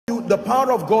the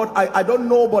power of God, I don't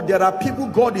know, but there are people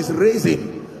God is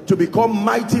raising to become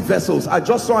mighty vessels. I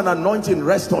just saw an anointing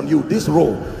rest on you, this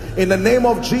row. In the name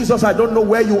of Jesus, I don't know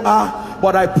where you are,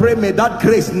 but I pray may that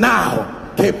grace now,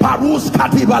 let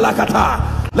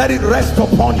it rest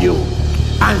upon you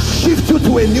and shift you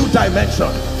to a new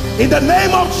dimension. In the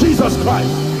name of Jesus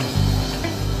Christ.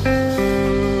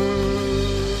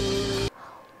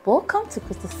 Welcome to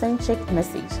Christocentric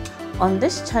Message. On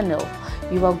this channel,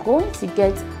 you are going to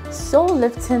get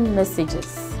soul-lifting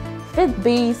messages,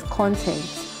 faith-based content,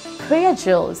 prayer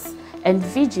drills, and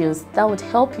videos that would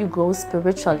help you grow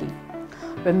spiritually.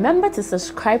 Remember to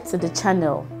subscribe to the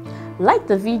channel, like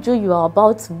the video you are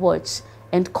about to watch,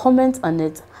 and comment on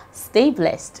it. Stay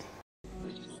blessed.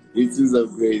 Greetings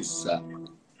of grace, sir.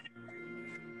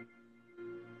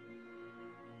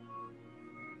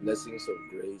 Blessings of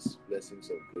grace, blessings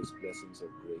of grace, blessings of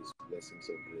grace, blessings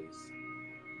of grace.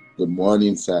 Good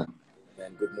morning, sir.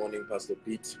 And good morning, Pastor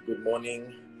Pete. Good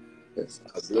morning, yes,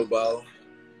 our global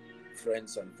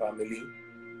friends and family.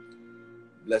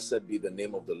 Blessed be the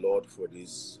name of the Lord for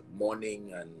this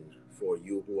morning, and for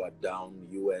you who are down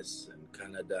US and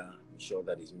Canada. I'm sure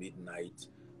that is midnight,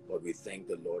 but we thank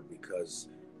the Lord because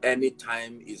any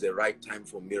time is the right time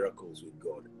for miracles with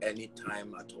God. Any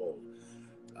time at all.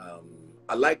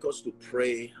 I'd like us to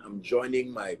pray. I'm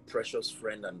joining my precious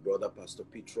friend and brother, Pastor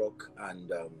Petrock, and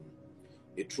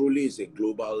it truly is a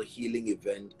global healing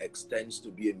event, extends to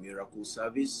be a miracle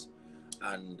service.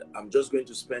 And I'm just going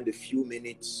to spend a few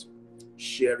minutes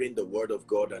sharing the word of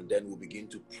God, and then we'll begin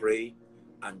to pray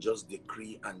and just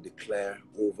decree and declare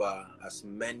over as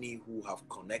many who have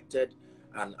connected.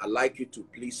 And I'd like you to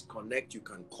please connect. You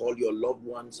can call your loved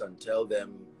ones and tell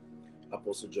them,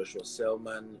 Apostle Joshua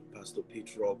Selman, Pastor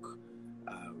Petrock,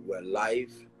 we're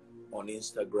live on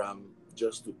Instagram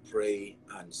just to pray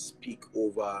and speak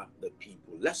over the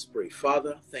people. Let's pray.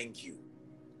 Father, thank you.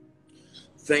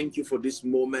 Thank you for this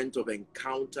moment of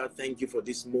encounter. Thank you for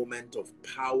this moment of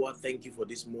power. Thank you for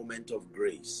this moment of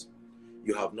grace.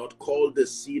 You have not called the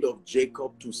seed of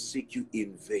Jacob to seek you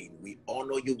in vain. We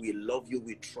honor you, we love you,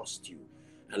 we trust you.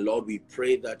 And Lord, we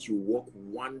pray that you work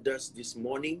wonders this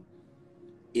morning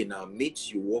in our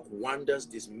midst. You work wonders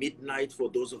this midnight for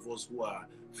those of us who are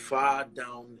far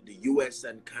down the US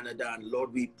and Canada. And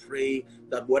Lord, we pray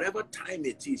that whatever time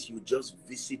it is, you just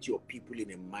visit your people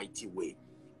in a mighty way.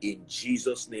 In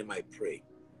Jesus' name I pray.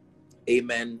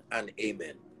 Amen and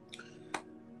amen.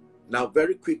 Now,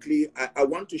 very quickly, I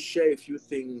want to share a few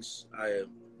things.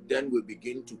 Then we'll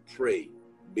begin to pray,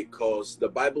 because the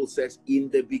Bible says, in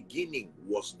the beginning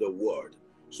was the Word.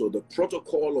 So the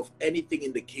protocol of anything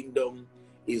in the kingdom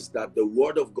is that the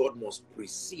Word of God must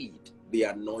precede the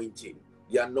anointing.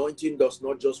 The anointing does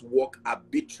not just work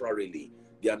arbitrarily.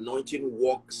 The anointing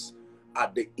works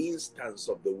at the instance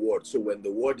of the Word. So when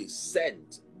the Word is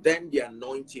sent, then the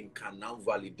anointing can now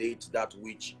validate that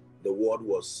which the Word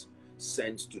was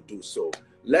sent to do. So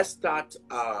let's start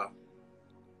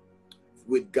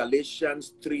with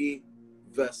Galatians 3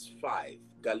 verse 5.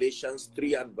 Galatians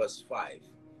 3 and verse 5.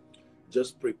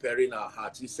 Just preparing our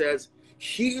hearts. He says,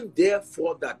 he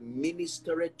therefore that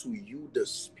ministereth to you the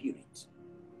Spirit,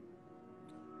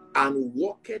 and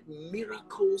worketh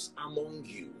miracles among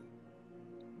you,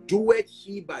 doeth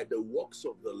he by the works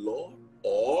of the law,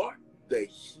 or the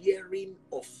hearing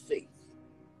of faith?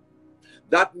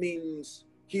 That means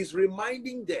he's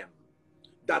reminding them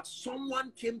that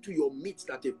someone came to your midst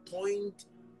at a point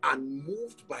and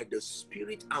moved by the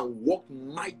Spirit and worked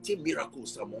mighty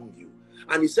miracles among you.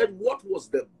 And he said, what was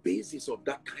the basis of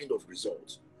that kind of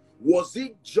result? Was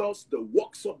it just the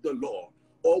works of the law,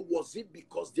 or was it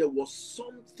because there was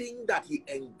something that he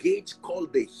engaged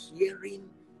called the hearing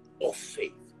of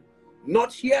faith?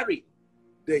 Not hearing,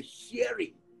 the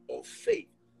hearing of faith.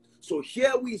 So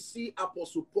here we see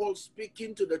Apostle Paul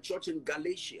speaking to the church in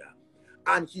Galatia,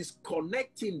 and he's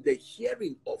connecting the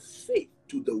hearing of faith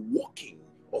to the working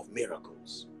of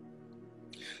miracles.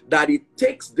 That it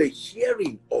takes the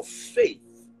hearing of faith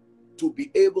to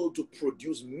be able to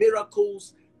produce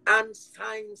miracles and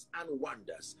signs and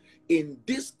wonders. In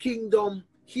this kingdom,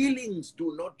 healings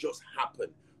do not just happen.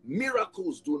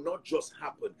 Miracles do not just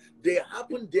happen. They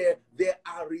happen there. There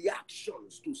are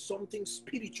reactions to something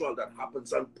spiritual that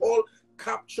happens. And Paul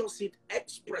captures it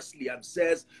expressly and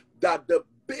says that the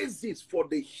basis for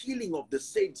the healing of the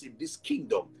saints in this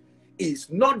kingdom is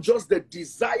not just the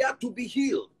desire to be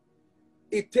healed.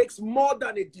 It takes more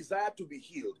than a desire to be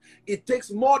healed. It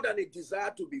takes more than a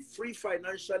desire to be free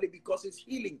financially, because it's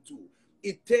healing too.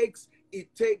 It takes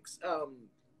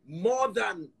more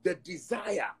than the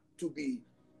desire to be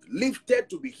lifted,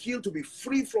 to be healed, to be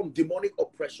free from demonic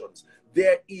oppressions,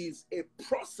 there is a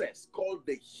process called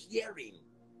the hearing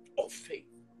of faith.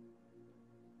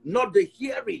 Not the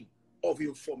hearing of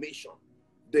information,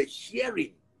 the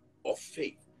hearing of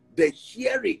faith, the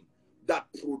hearing that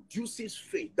produces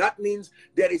faith. That means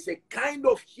there is a kind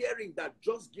of hearing that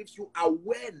just gives you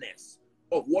awareness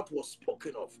of what was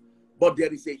spoken of, but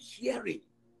there is a hearing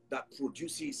that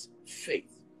produces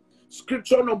faith.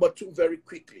 Scripture number 2 very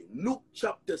quickly. Luke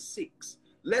chapter 6.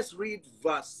 Let's read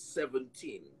verse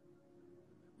 17.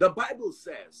 The Bible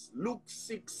says, Luke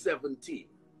 6:17.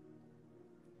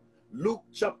 Luke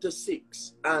chapter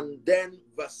 6 and then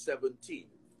verse 17.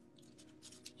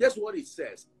 Here's what it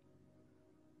says.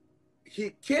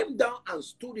 He came down and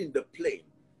stood in the plain,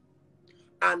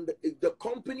 and the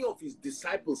company of his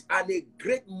disciples and a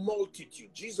great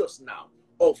multitude, Jesus now,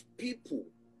 of people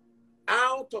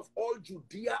out of all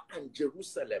Judea and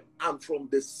Jerusalem and from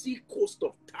the sea coast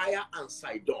of Tyre and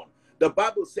Sidon. The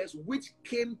Bible says, which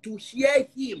came to hear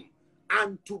him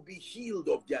and to be healed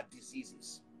of their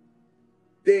diseases.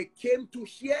 They came to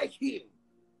hear him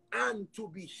and to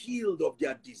be healed of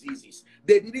their diseases.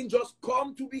 They didn't just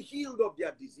come to be healed of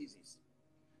their diseases.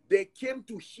 They came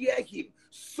to hear him.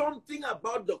 Something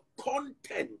about the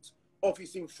content of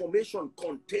his information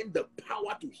contained the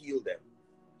power to heal them.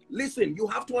 Listen, you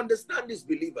have to understand this,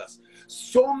 believers.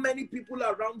 So many people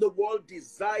around the world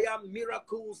desire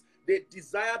miracles. They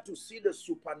desire to see the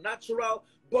supernatural,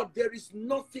 but there is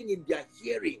nothing in their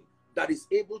hearing that is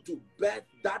able to birth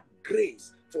that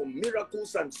grace for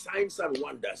miracles and signs and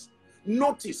wonders.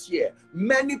 Notice here,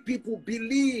 many people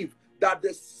believe that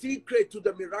the secret to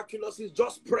the miraculous is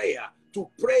just prayer, to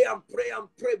pray and pray and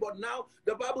pray. But now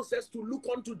the Bible says to look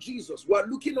unto Jesus. We're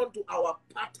looking unto our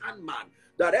pattern man,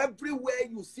 that everywhere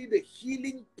you see the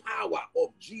healing power of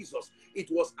Jesus, it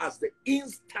was as the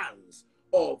instance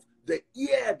of the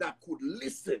ear that could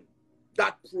listen,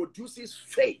 that produces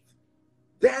faith.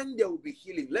 Then there will be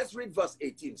healing. Let's read verse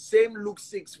 18. Same Luke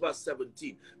 6 verse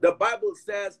 17. The Bible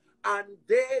says, and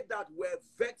they that were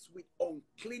vexed with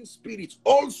unclean spirits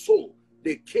also,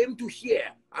 they came to hear.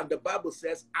 And the Bible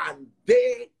says, and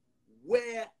they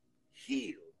were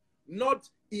healed. Not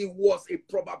it was a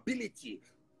probability.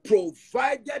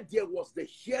 Provided there was the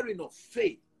hearing of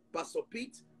faith, Pastor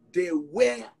Pete, they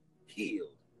were healed.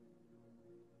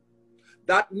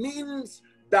 That means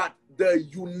that the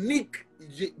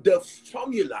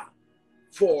formula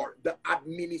for the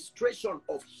administration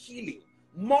of healing,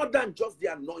 more than just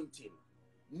the anointing,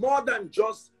 more than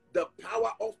just the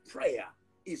power of prayer,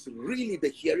 is really the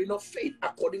hearing of faith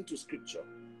according to scripture.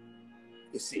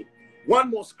 You see, one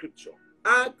more scripture,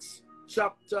 Acts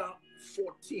chapter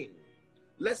 14.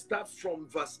 Let's start from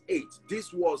verse 8.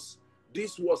 This was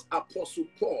Apostle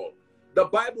Paul. The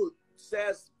Bible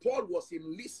says Paul was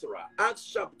in Lystra. Acts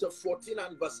chapter 14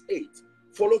 and verse 8.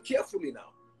 Follow carefully now.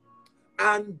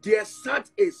 And there sat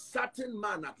a certain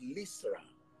man at Lystra.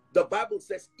 The Bible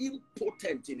says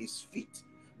impotent in his feet,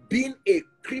 being a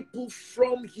cripple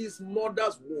from his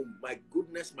mother's womb. My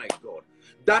goodness, my God.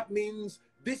 That means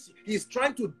this, he's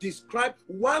trying to describe,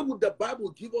 why would the Bible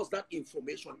give us that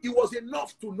information? It was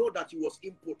enough to know that he was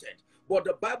impotent, but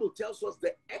the Bible tells us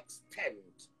the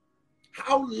extent,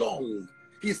 how long.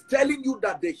 He's telling you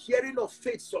that the hearing of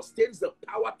faith sustains the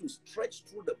power to stretch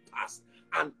through the past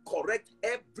and correct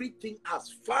everything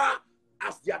as far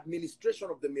as the administration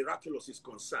of the miraculous is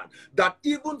concerned. That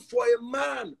even for a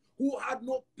man who had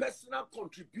no personal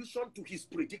contribution to his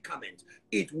predicament,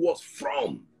 it was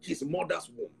from his mother's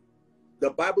womb. The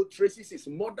Bible traces his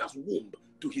mother's womb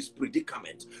to his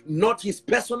predicament, not his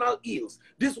personal ills.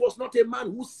 This was not a man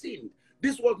who sinned.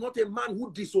 This was not a man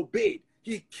who disobeyed.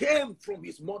 He came from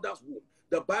his mother's womb.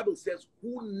 The Bible says,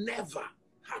 who never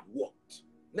had walked.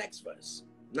 Next verse,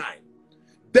 9.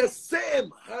 The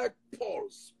same heard Paul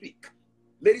speak.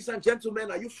 Ladies and gentlemen,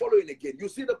 are you following again? You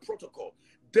see the protocol.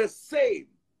 The same,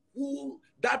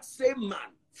 that same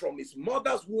man from his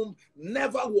mother's womb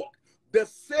never walked. The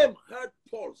same heard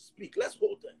Paul speak. Let's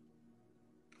hold them.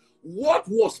 What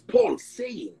was Paul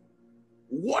saying?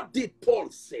 What did Paul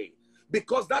say?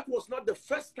 Because that was not the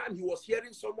first time he was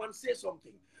hearing someone say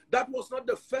something. That was not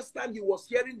the first time he was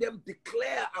hearing them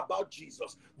declare about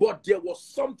Jesus. But there was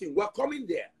something. We're coming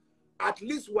there. At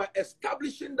least we're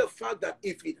establishing the fact that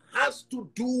if it has to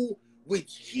do with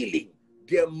healing,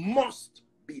 there must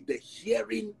be the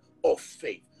hearing of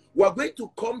faith. We're going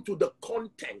to come to the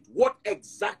content. What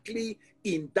exactly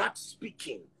in that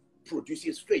speaking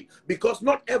produces faith? Because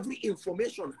not every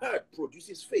information heard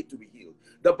produces faith to be healed.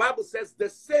 The Bible says the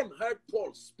same heard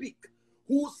Paul speak,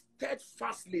 who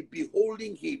steadfastly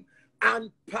beholding him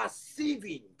and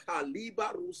perceiving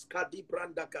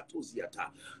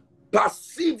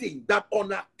Perceiving that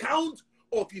on account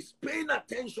of his paying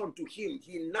attention to him,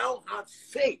 he now had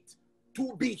faith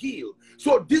to be healed.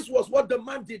 So this was what the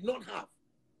man did not have.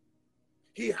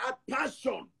 He had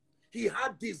passion, he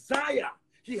had desire,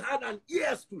 he had an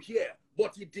ears to hear,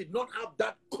 but he did not have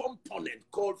that component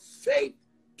called faith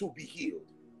to be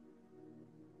healed.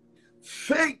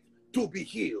 Faith to be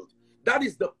healed. That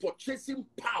is the purchasing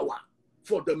power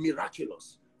for the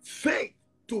miraculous. Faith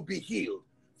to be healed.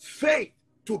 Faith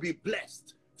to be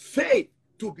blessed. Faith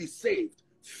to be saved.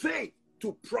 Faith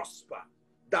to prosper.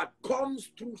 That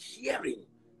comes through hearing,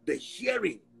 the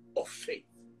hearing of faith.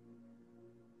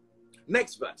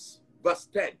 Next verse, verse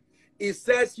 10. It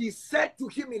says, he said to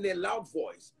him in a loud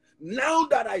voice, now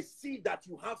that I see that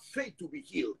you have faith to be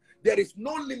healed, there is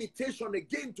no limitation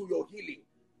again to your healing.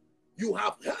 You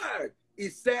have heard,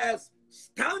 it says,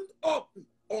 stand up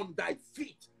on thy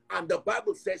feet. And the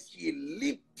Bible says he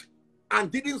leaped and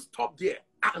didn't stop there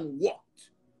and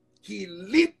walked. He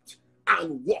leaped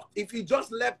and walked. If he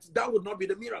just leapt, that would not be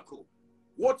the miracle.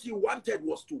 What he wanted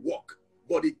was to walk,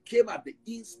 but it came at the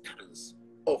instance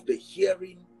of the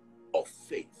hearing of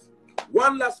faith.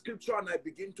 One last scripture and I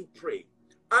begin to pray.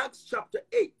 Acts chapter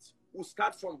 8, we'll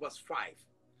start from verse 5.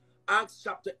 Acts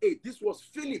chapter 8, this was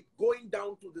Philip going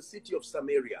down to the city of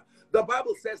Samaria. The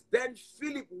Bible says, then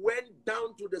Philip went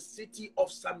down to the city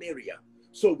of Samaria.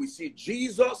 So we see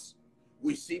Jesus,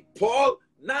 we see Paul,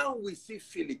 now we see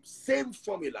Philip, same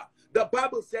formula. The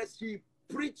Bible says he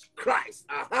preached Christ.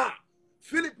 Aha!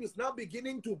 Philip is now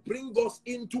beginning to bring us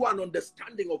into an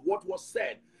understanding of what was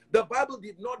said. The Bible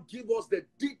did not give us the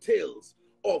details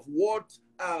of what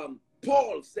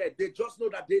Paul said. They just know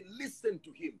that they listened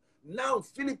to him. Now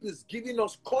Philip is giving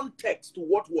us context to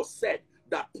what was said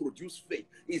that produced faith.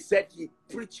 He said he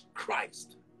preached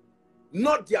Christ,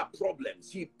 not their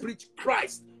problems. He preached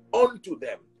Christ unto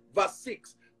them. Verse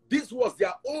 6. This was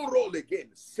their own role again,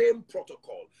 same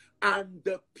protocol. And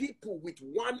the people with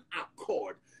one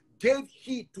accord gave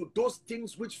heed to those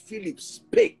things which Philip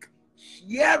spake,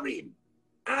 hearing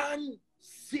and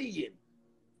seeing.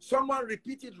 Someone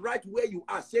repeat it right where you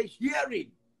are. Say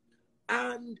hearing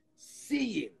and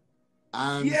seeing.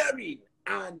 And hearing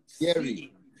and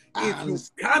seeing. If you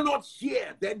cannot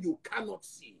hear, then you cannot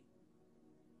see.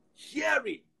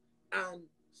 Hearing and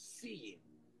seeing.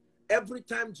 Every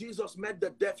time Jesus met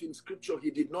the deaf in scripture,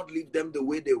 he did not leave them the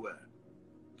way they were.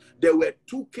 There were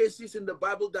two cases in the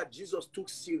Bible that Jesus took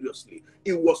seriously.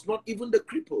 It was not even the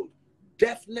crippled,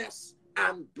 deafness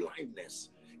and blindness.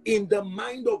 In the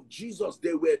mind of Jesus,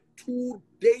 there were two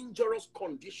dangerous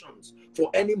conditions for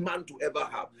any man to ever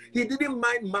have. He didn't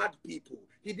mind mad people.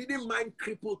 He didn't mind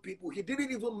crippled people. He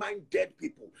didn't even mind dead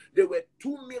people. There were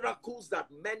two miracles that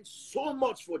meant so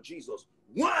much for Jesus.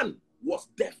 One was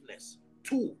deafness.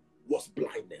 Two was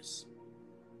blindness.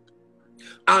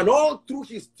 And all through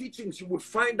his teachings, you would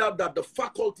find out that the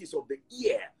faculties of the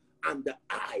ear and the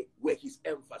eye were his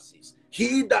emphasis.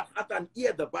 He that hath an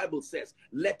ear, the Bible says,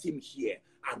 let him hear.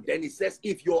 And then it says,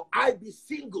 if your eye be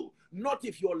single, not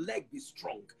if your leg be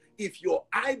strong. If your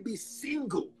eye be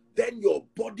single, then your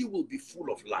body will be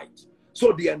full of light.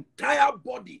 So the entire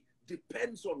body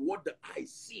depends on what the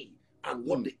eyes see and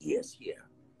what the ears hear.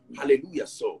 Hallelujah.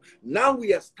 So now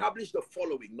we establish the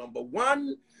following. Number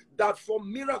one, that for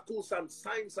miracles and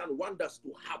signs and wonders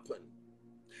to happen,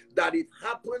 that it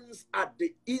happens at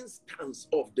the instance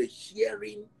of the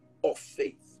hearing of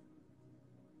faith.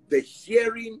 The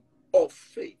hearing of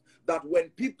faith. That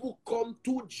when people come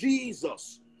to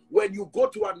Jesus, when you go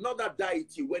to another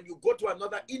deity, when you go to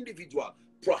another individual,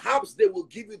 perhaps they will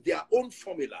give you their own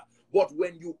formula. But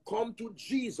when you come to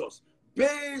Jesus,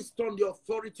 based on the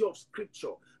authority of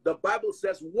scripture, the Bible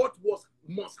says what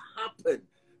must happen.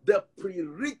 The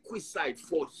prerequisite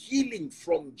for healing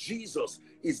from Jesus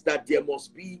is that there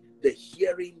must be the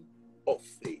hearing of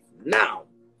faith. Now,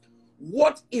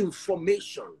 what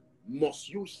information must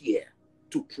you hear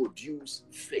to produce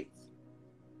faith?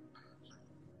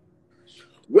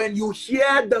 When you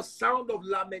hear the sound of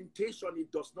lamentation,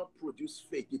 it does not produce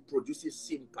faith. It produces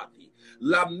sympathy.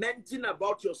 Lamenting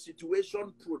about your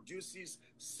situation produces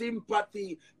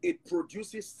sympathy. It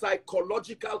produces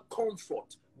psychological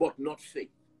comfort, but not faith.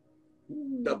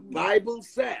 The Bible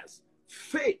says,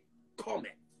 faith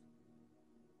cometh.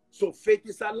 So faith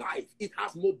is alive. It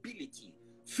has mobility.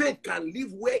 Faith can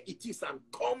live where it is and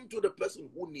come to the person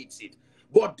who needs it.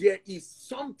 But there is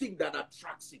something that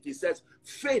attracts it. It says,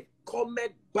 faith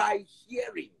cometh by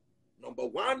hearing. Number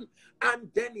one. And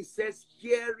then it says,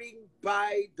 hearing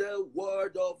by the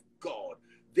word of God.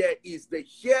 There is the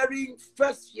hearing,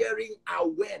 first hearing,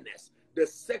 awareness. The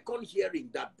second hearing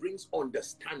that brings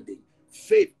understanding.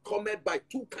 faith cometh by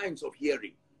two kinds of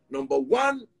hearing. Number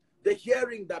one, the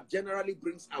hearing that generally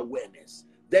brings awareness.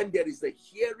 Then there is the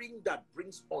hearing that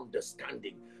brings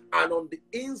understanding. And on the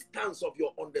instance of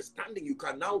your understanding, you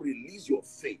can now release your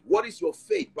faith. What is your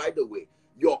faith, by the way?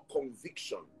 Your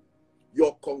conviction.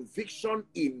 Your conviction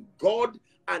in God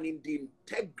and in the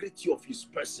integrity of his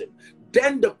person.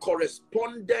 Then the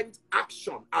correspondent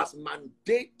action as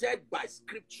mandated by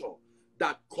scripture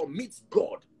that commits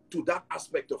God to that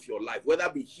aspect of your life, whether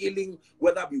it be healing,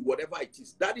 whether it be whatever it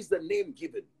is. That is the name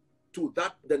given to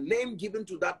that. The name given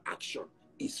to that action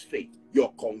is faith.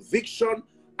 Your conviction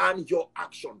and your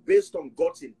action based on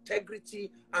God's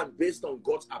integrity and based on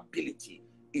God's ability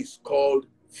is called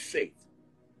faith.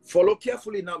 Follow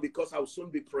carefully now, because I'll soon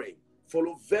be praying.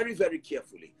 Follow very, very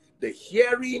carefully. The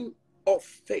hearing of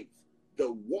faith,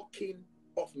 the working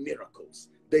of miracles,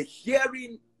 the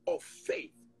hearing of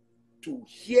faith, to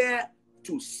hear,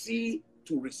 to see,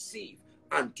 to receive,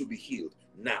 and to be healed.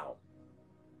 Now,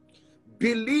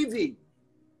 believing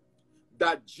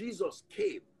that Jesus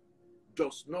came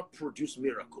does not produce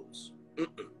miracles.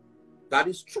 That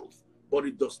is truth, but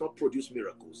it does not produce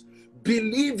miracles.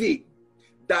 Believing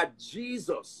that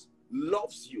Jesus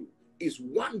loves you is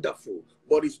wonderful,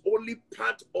 but it's only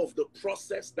part of the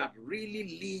process that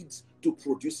really leads to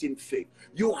producing faith.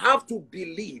 You have to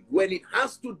believe when it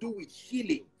has to do with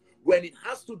healing, when it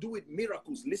has to do with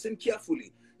miracles. Listen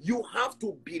carefully. You have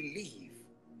to believe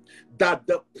that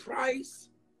the price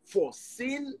for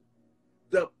sin,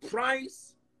 the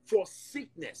price for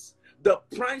sickness, the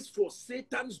price for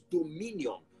Satan's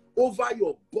dominion over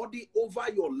your body,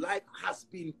 over your life, has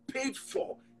been paid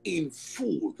for in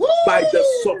full by the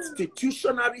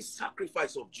substitutionary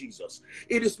sacrifice of Jesus.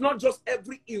 It is not just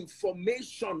every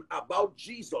information about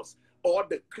Jesus or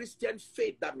the Christian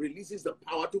faith that releases the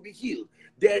power to be healed.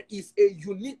 There is a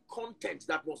unique content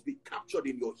that must be captured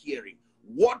in your hearing.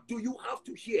 What do you have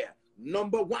to hear?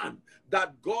 Number one,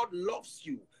 that God loves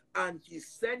you and he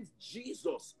sent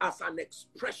Jesus as an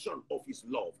expression of his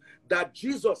love. That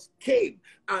Jesus came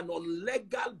and on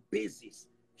legal basis,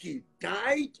 he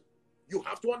died. You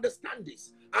have to understand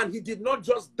this. And he did not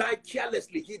just die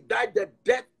carelessly. He died the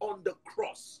death on the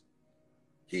cross.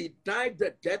 He died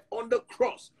the death on the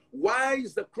cross. Why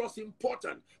is the cross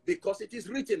important? Because it is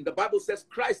written, the Bible says,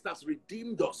 Christ has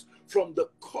redeemed us from the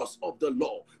curse of the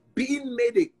law, being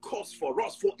made a curse for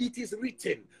us. For it is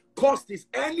written, cursed is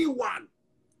anyone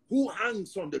who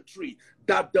hangs on the tree,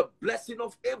 that the blessing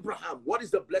of Abraham, what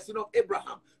is the blessing of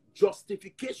Abraham?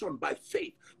 Justification by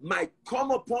faith might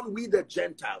come upon we the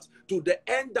Gentiles, to the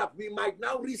end that we might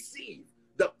now receive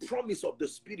the promise of the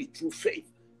Spirit through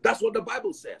faith. That's what the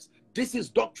Bible says. This is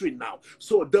doctrine now.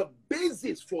 So the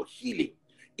basis for healing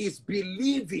is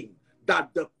believing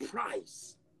that the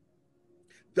price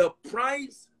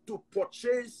to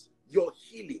purchase your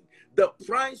healing, the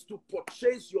price to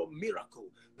purchase your miracle,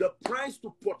 the price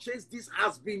to purchase this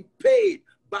has been paid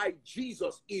by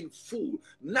Jesus in full.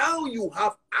 Now you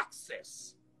have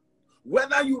access.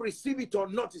 Whether you receive it or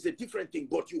not is a different thing,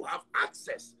 but you have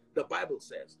access, the Bible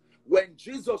says. When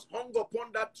Jesus hung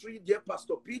upon that tree, dear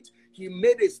Pastor Pete, he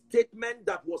made a statement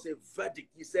that was a verdict.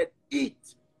 He said,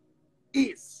 it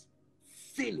is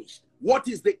finished. What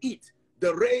is the it?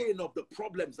 The reign of the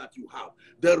problems that you have,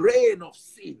 the reign of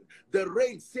sin, the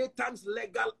reign, Satan's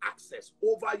legal access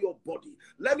over your body.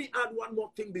 Let me add one more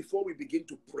thing before we begin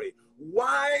to pray.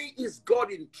 Why is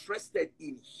God interested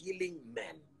in healing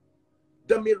men?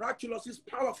 The miraculous is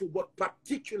powerful, but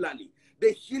particularly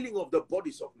the healing of the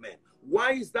bodies of men.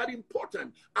 Why is that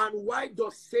important? And why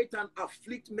does Satan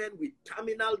afflict men with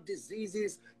terminal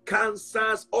diseases,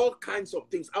 cancers, all kinds of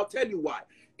things? I'll tell you why.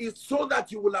 It's so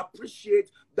that you will appreciate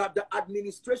that the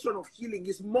administration of healing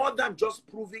is more than just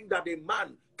proving that a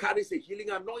man carries a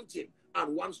healing anointing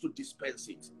and wants to dispense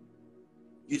it.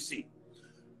 You see,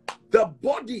 the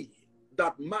body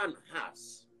that man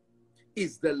has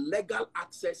is the legal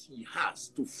access he has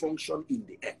to function in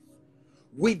the earth.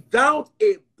 Without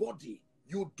a body,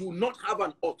 you do not have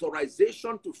an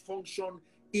authorization to function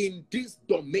in this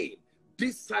domain,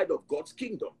 this side of God's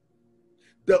kingdom.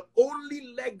 The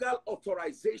only legal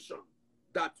authorization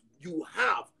that you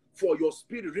have for your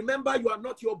spirit, remember, you are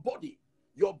not your body.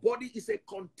 Your body is a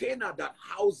container that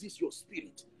houses your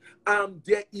spirit. And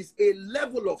there is a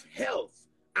level of health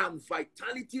and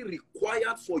vitality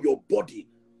required for your body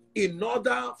in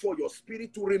order for your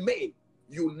spirit to remain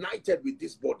united with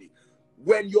this body.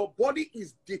 When your body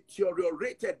is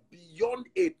deteriorated beyond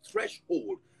a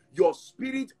threshold, your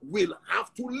spirit will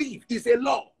have to leave. It's a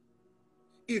law.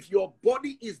 If your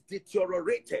body is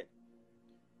deteriorated,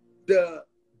 the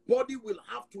body will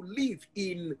have to live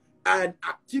in an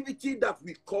activity that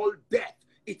we call death.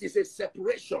 it is a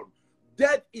separation.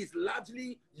 Death is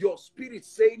largely your spirit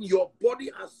saying your body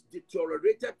has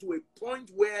deteriorated to a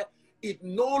point where it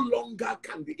no longer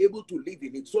can be able to live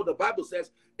in it. So the Bible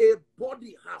says, a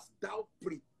body hast thou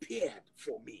prepared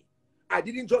for me. I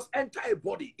didn't just enter a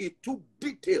body. It took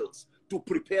details to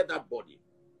prepare that body.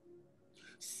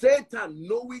 Satan,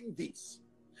 knowing this,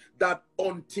 that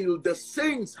until the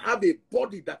saints have a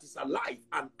body that is alive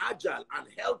and agile and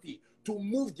healthy to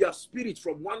move their spirit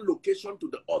from one location to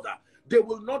the other, they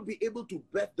will not be able to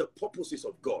birth the purposes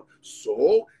of God.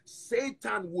 So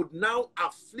Satan would now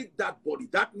afflict that body.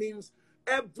 That means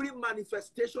every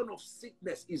manifestation of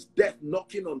sickness is death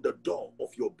knocking on the door of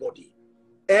your body.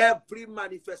 Every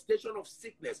manifestation of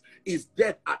sickness is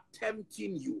death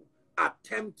attempting you.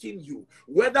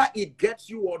 Whether it gets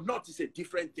you or not is a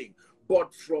different thing.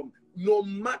 But from no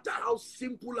matter how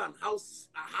simple and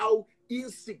how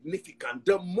insignificant,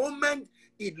 the moment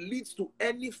it leads to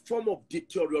any form of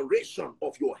deterioration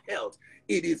of your health,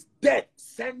 it is death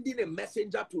sending a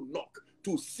messenger to knock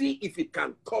to see if it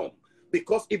can come.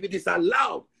 Because if it is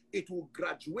allowed, it will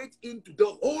graduate into the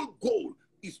whole goal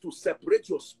is to separate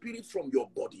your spirit from your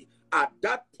body. At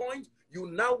that point,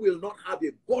 you now will not have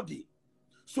a body.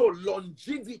 So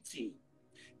longevity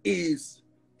is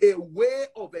a way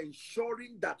of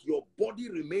ensuring that your body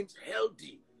remains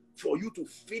healthy for you to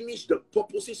finish the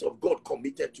purposes of God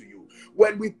committed to you.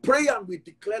 When we pray and we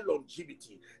declare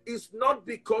longevity, it's not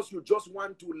because you just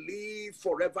want to live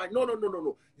forever.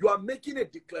 No. You are making a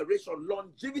declaration.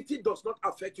 Longevity does not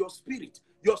affect your spirit.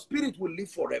 Your spirit will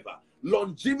live forever.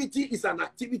 Longevity is an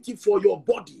activity for your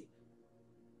body.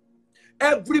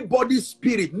 Everybody's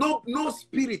spirit, no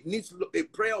spirit needs a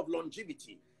prayer of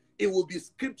longevity. It will be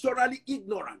scripturally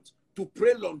ignorant to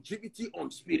pray longevity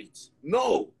on spirits.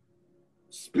 No.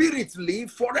 Spirits live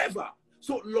forever.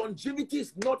 So longevity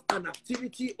is not an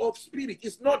activity of spirit.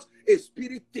 It's not a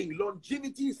spirit thing.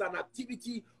 Longevity is an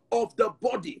activity of the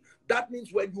body. That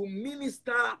means when you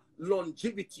minister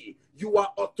longevity, you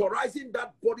are authorizing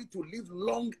that body to live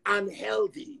long and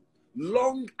healthy.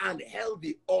 Long and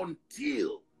healthy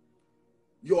until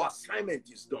your assignment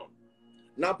is done.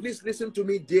 Now, please listen to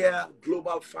me, dear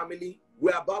global family.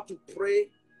 We're about to pray.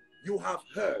 You have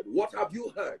heard. What have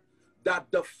you heard? That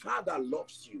the Father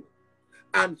loves you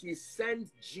and he sent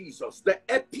Jesus. The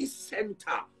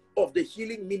epicenter of the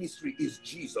healing ministry is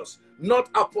Jesus, not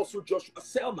Apostle Joshua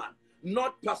Selman,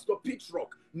 not Pastor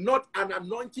Petrock, not an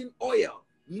anointing oil,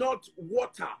 not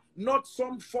water, not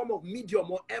some form of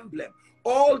medium or emblem.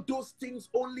 All those things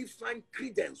only find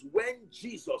credence when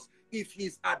Jesus, if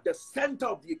he's at the center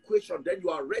of the equation, then you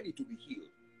are ready to be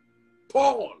healed.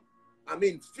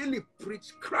 Philip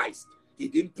preached Christ. He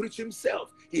didn't preach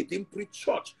himself. He didn't preach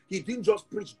church. He didn't just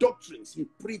preach doctrines. He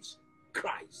preached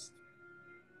Christ.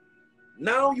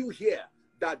 Now you hear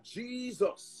that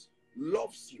Jesus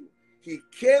loves you. He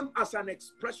came as an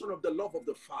expression of the love of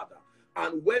the Father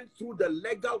and went through the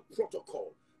legal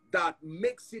protocol that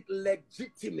makes it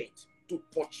legitimate to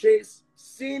purchase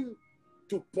sin,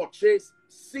 to purchase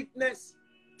sickness,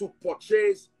 to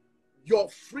purchase your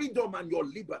freedom and your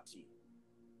liberty.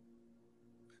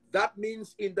 That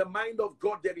means in the mind of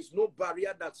God, there is no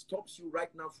barrier that stops you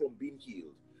right now from being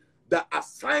healed. The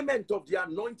assignment of the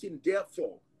anointing,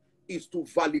 therefore, is to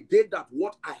validate that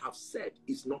what I have said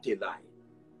is not a lie.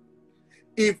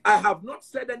 If I have not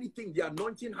said anything, the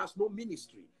anointing has no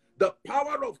ministry. The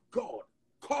power of God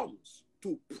comes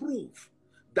to prove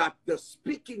that the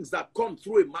speakings that come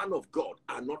through a man of God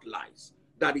are not lies,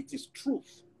 that it is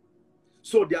truth.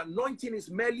 So the anointing is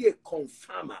merely a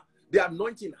confirmer. The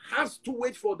anointing has to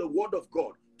wait for the word of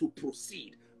God to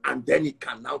proceed, and then it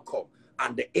can now come.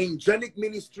 And the angelic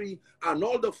ministry and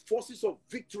all the forces of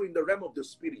victory in the realm of the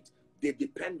spirit, they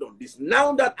depend on this.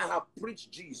 Now that I have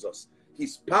preached Jesus,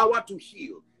 his power to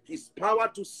heal, his power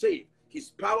to save, his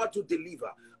power to deliver,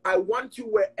 I want you,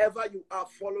 wherever you are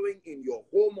following, in your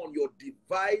home, on your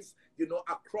device,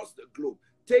 across the globe,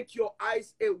 take your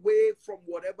eyes away from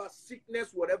whatever sickness,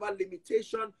 whatever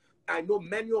limitation. I know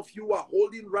many of you are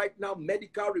holding right now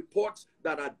medical reports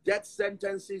that are death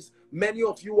sentences. Many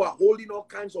of you are holding all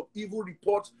kinds of evil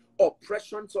reports,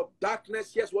 oppressions of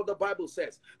darkness. Here's what the Bible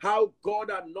says: how God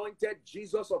anointed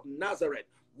Jesus of Nazareth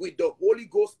with the Holy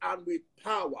Ghost and with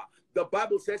power. The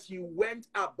Bible says he went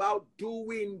about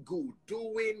doing good,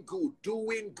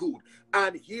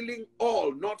 and healing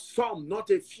all, not some, not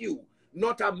a few,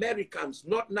 not Americans,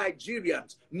 not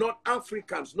Nigerians, not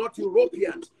Africans, not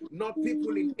Europeans, not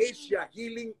people in Asia,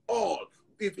 healing all.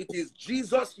 If it is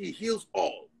Jesus, he heals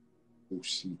all.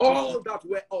 All that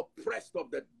were oppressed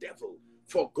of the devil,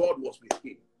 for God was with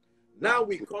him. Now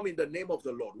we come in the name of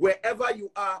the Lord. Wherever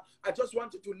you are, I just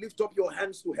want you to lift up your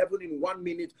hands to heaven in 1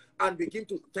 minute and begin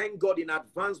to thank God in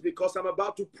advance, because I'm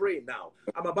about to pray now.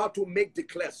 I'm about to make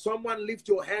declares. Someone lift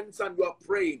your hands and you are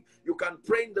praying. You can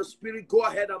pray in the spirit. Go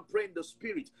ahead and pray in the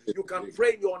spirit. You can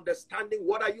pray in your understanding.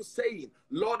 What are you saying?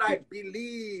 Lord, I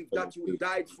believe that you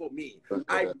died for me.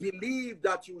 I believe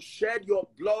that you shed your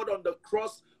blood on the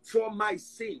cross for my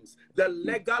sins, the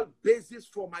legal basis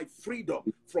for my freedom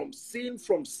from sin,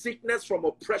 from sickness, from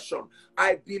oppression.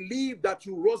 I believe that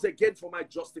you rose again for my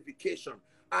justification,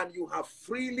 and you have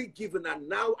freely given, and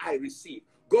now I receive.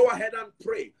 Go ahead and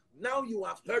pray. Now you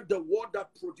have heard the word that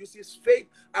produces faith.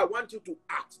 I want you to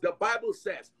act. The Bible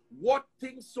says, what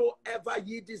things soever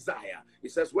ye desire.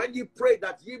 It says, when ye pray,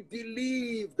 that ye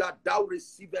believe that thou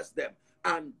receivest them,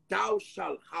 and thou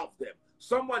shalt have them.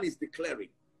 Someone is declaring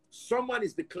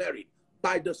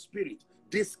by the Spirit,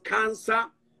 this cancer,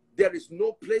 there is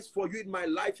no place for you in my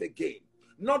life again.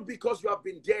 Not because you have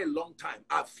been there a long time.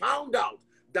 I found out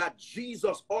that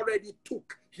Jesus already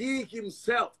he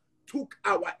himself took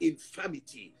our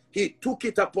infirmity. He took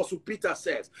it, Apostle Peter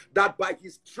says, that by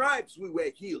his stripes we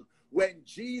were healed. When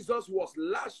Jesus was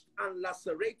lashed and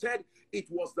lacerated, it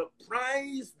was the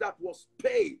price that was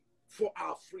paid for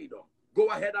our freedom. Go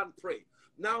ahead and pray.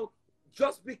 Now,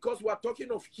 just because we're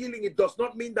talking of healing, it does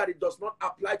not mean that it does not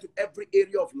apply to every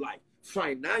area of life.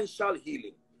 Financial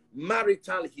healing,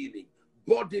 marital healing,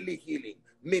 bodily healing,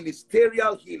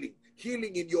 ministerial healing,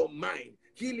 healing in your mind,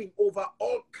 healing over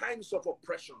all kinds of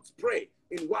oppressions. Pray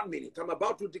in 1 minute. I'm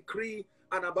about to decree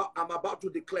and I'm about to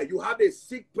declare. You have a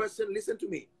sick person. Listen to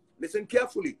me. Listen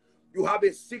carefully. You have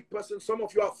a sick person. Some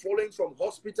of you are following from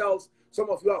hospitals. Some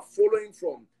of you are following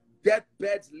from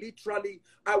deathbeds, literally.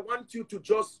 I want you to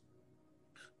just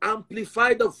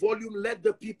amplify the volume. Let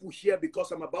the people hear,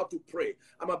 because I'm about to pray.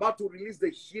 I'm about to release the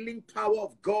healing power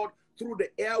of God through the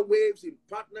airwaves in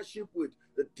partnership with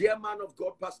the dear man of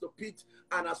God, Pastor Pete.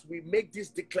 And as we make these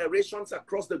declarations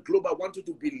across the globe, I want you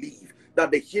to believe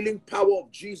that the healing power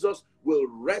of Jesus will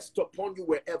rest upon you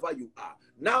wherever you are.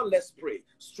 Now let's pray.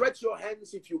 Stretch your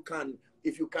hands if you can.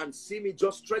 If you can see me,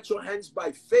 just stretch your hands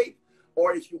by faith,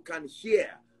 or if you can hear.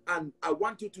 And I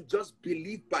want you to just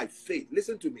believe by faith.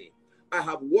 Listen to me. I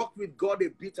have walked with God a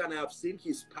bit and I have seen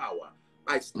his power.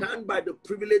 I stand by the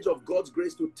privilege of God's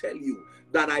grace to tell you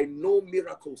that I know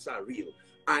miracles are real.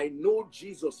 I know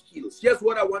Jesus heals. Here's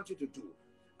what I want you to do.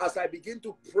 As I begin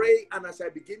to pray and as I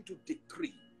begin to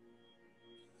decree,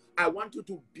 I want you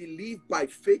to believe by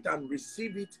faith and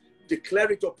receive it,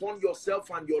 declare it upon yourself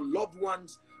and your loved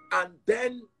ones, and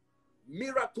then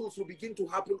miracles will begin to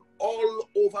happen all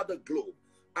over the globe.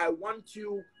 I want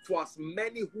you, for as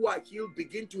many who are healed,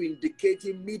 begin to indicate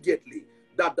immediately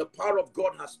that the power of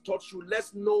God has touched you.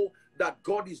 Let's know that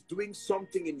God is doing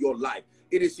something in your life.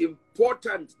 It is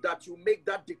important that you make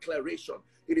that declaration.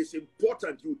 It is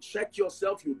important you check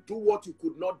yourself, you do what you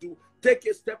could not do. Take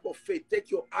a step of faith. Take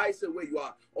your eyes away. You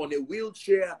are on a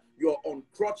wheelchair, you're on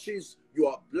crutches, you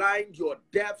are blind, you're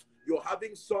deaf, you're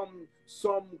having some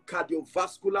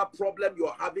cardiovascular problem,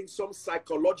 you're having some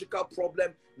psychological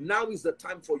problem. Now is the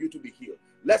time for you to be healed.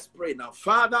 Let's pray now.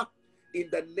 Father, in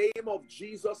the name of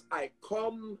Jesus, I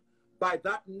come by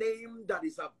that name that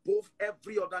is above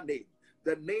every other name,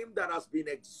 the name that has been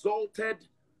exalted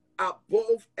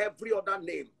above every other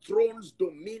name, thrones,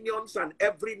 dominions, and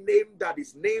every name that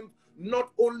is named,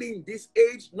 not only in this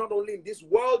age, not only in this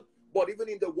world, but even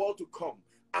in the world to come.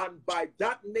 And by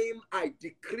that name, I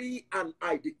decree and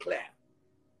I declare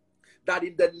that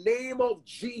in the name of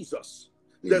Jesus,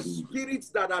 the spirits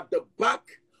that are at the back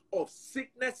of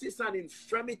sicknesses and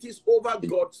infirmities over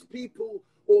God's people,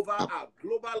 over our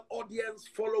global audience,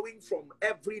 following from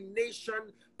every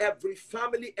nation, every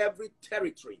family, every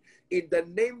territory, in the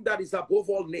name that is above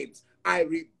all names, I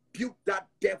rebuke that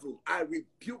devil. I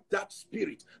rebuke that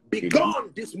spirit. Be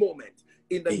gone this moment.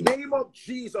 In the name of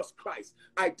Jesus Christ,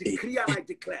 I decree and I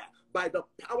declare, by the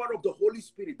power of the Holy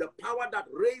Spirit, the power that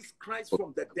raised Christ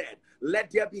from the dead,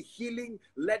 let there be healing,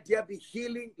 let there be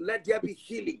healing, let there be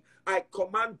healing. I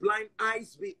command blind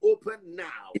eyes be open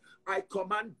now. I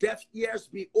command deaf ears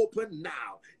be open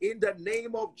now. In the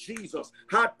name of Jesus,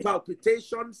 heart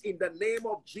palpitations in the name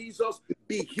of Jesus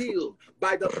be healed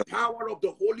by the power of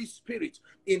the Holy Spirit.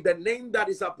 In the name that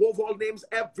is above all names,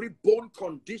 every bone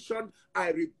condition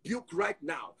I rebuke right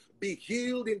now. Be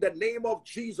healed in the name of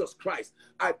Jesus Christ.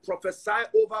 I prophesy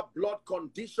over blood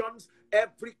conditions,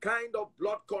 every kind of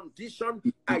blood condition.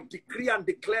 I decree and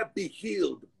declare be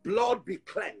healed. Blood be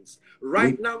cleansed.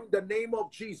 Right now in the name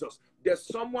of Jesus. There's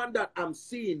someone that I'm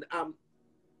seeing.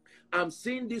 I'm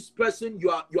seeing this person.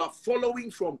 You are following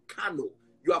from Kano.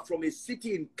 You are from a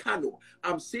city in Kano.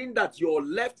 I'm seeing that your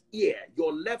left ear,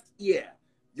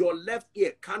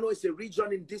 Kano is a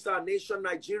region in this our nation,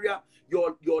 Nigeria.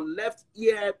 Your left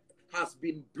ear has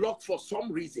been blocked for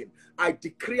some reason. I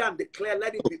decree and declare,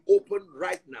 let it be open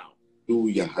right now.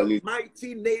 In the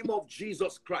mighty name of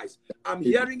Jesus Christ. I'm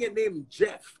hearing a name,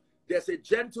 Jeff. There's a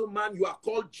gentleman, you are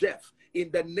called Jeff.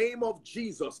 In the name of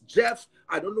Jesus, Jeff,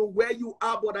 I don't know where you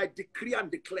are, but I decree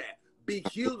and declare, be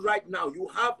healed right now. You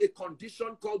have a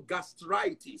condition called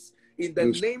gastritis. In the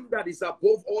name that is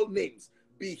above all names,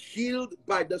 be healed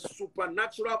by the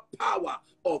supernatural power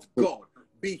of God.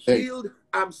 Be healed.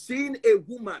 I'm seeing a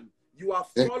woman. You are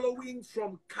following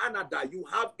from Canada. You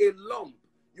have a lump.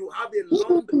 You have a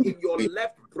lump in your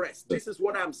left breast. This is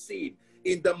what I'm seeing.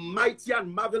 In the mighty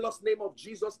and marvelous name of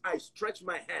Jesus, I stretch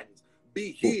my hands.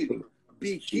 Be healed.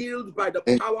 Be healed by the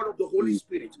power of the Holy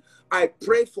Spirit. I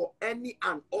pray for any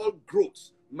and all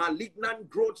growths, malignant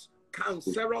growths,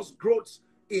 cancerous growths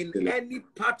in any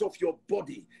part of your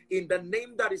body. In the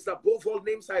name that is above all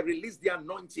names, I release the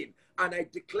anointing and I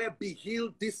declare, be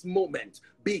healed this moment.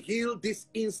 Be healed this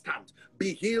instant.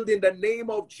 Be healed in the name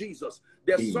of Jesus.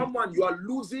 There's someone, you are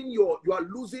losing your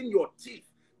teeth.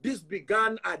 This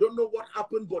began, I don't know what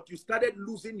happened, but you started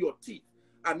losing your teeth.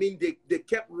 I mean, they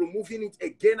kept removing it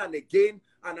again and again.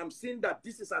 And I'm seeing that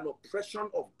this is an oppression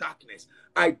of darkness.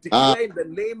 I declare in the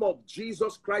name of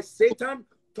Jesus Christ, Satan,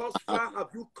 thus far have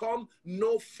you come,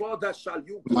 no further shall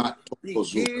you go. Be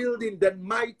healed in the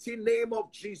mighty name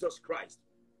of Jesus Christ.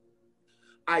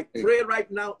 I pray right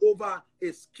now over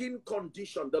a skin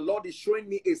condition. The Lord is showing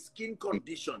me a skin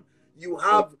condition. You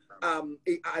have,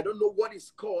 I don't know what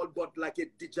it's called, but like a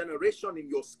degeneration in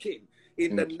your skin.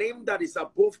 In the name that is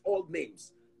above all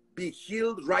names, be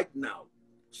healed right now.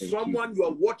 Someone you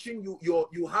are watching,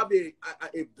 you have a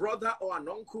brother or an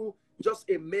uncle, just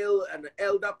a male, an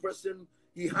elder person.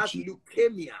 He has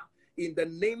leukemia. In the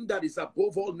name that is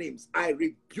above all names, I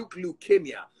rebuke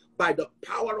leukemia by the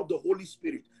power of the Holy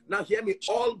Spirit. Now hear me,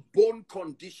 all bone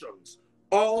conditions,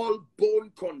 in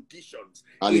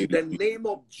the name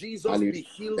of Jesus, be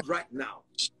healed right now.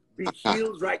 Be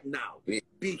healed right now. Be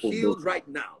healed right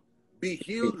now. Be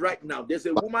healed right now. There's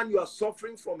a woman, you are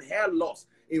suffering from hair loss.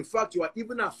 In fact, you are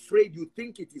even afraid, you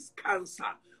think it is cancer.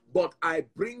 But I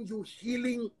bring you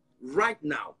healing right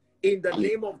now. In the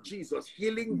name of Jesus,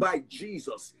 healing by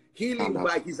Jesus, healing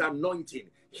by his anointing,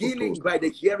 healing by the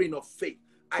hearing of faith.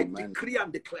 I decree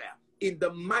and declare in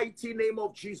the mighty name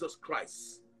of Jesus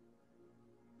Christ,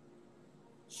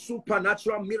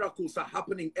 supernatural miracles are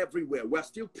happening everywhere. We're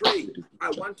still praying.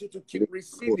 I want you to keep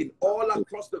receiving all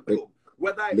across the globe,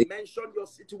 whether I mention your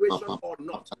situation or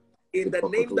not, in the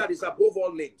name that is above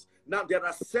all names. Now, there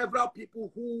are several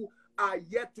people who are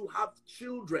yet to have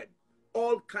children.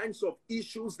 All kinds of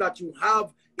issues that you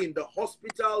have in the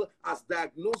hospital as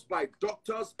diagnosed by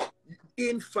doctors,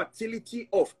 infertility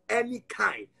of any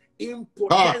kind,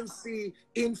 impotency,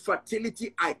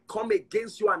 infertility, I come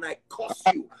against you and I curse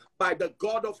you by the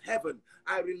God of heaven.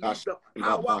 I release the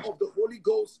power of the Holy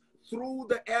Ghost through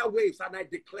the airwaves and I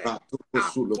declare,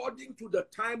 according to the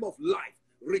time of life,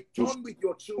 return with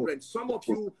your children. Some of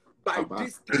you, by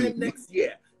this time next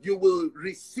year, you will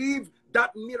receive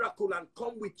that miracle and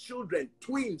come with children,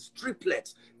 twins,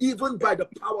 triplets, even by the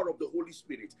power of the Holy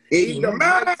Spirit. Amen. In the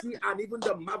mighty and even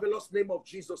the marvelous name of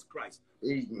Jesus Christ.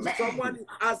 Amen. Someone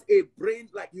has a brain,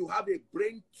 like you have a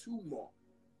brain tumor.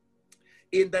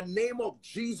 In the name of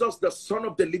Jesus, the Son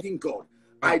of the living God,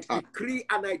 I decree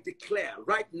and I declare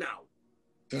right now,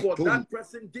 for that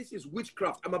person, this is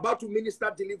witchcraft. I'm about to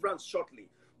minister deliverance shortly.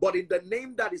 But in the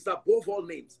name that is above all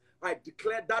names, I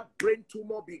declare that brain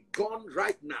tumor be gone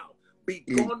right now. Be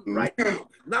gone right now.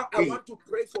 Now I want to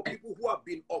pray for people who have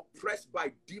been oppressed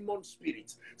by demon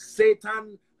spirits.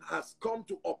 Satan has come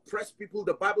to oppress people.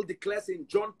 The Bible declares in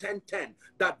John 10:10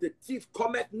 that the thief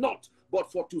cometh not,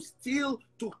 but for to steal,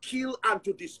 to kill, and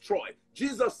to destroy.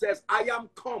 Jesus says, I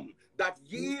am come that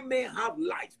ye may have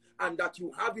life, and that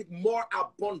you have it more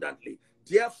abundantly.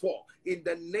 Therefore, in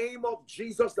the name of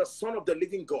Jesus, the Son of the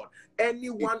living God,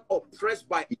 anyone oppressed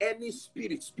by any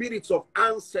spirit, spirits of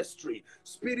ancestry,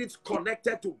 spirits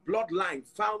connected to bloodline,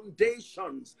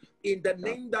 foundations, in the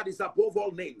name that is above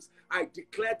all names, I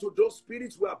declare to those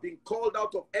spirits who have been called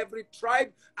out of every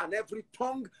tribe and every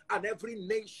tongue and every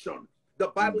nation, the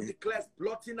Bible declares,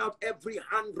 blotting out every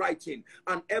handwriting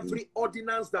and every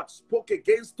ordinance that spoke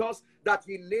against us, that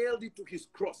he nailed it to his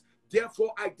cross.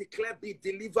 Therefore, I declare, be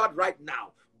delivered right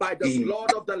now by the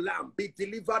blood of the Lamb, be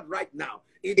delivered right now.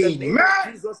 In the name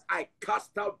of Jesus, I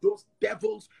cast out those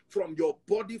devils from your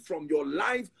body, from your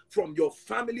life, from your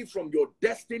family, from your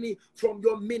destiny, from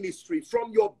your ministry,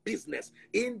 from your business.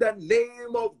 In the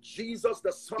name of Jesus,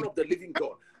 the Son of the living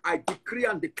God, I decree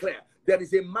and declare, there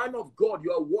is a man of God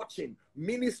you are watching.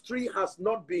 Ministry has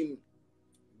not been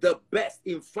the best.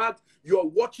 In fact, you are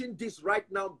watching this right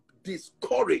now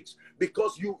discouraged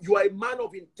because you are a man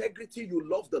of integrity. You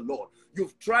love the Lord.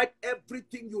 You've tried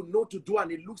everything you know to do,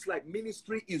 and it looks like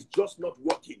ministry is just not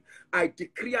working. I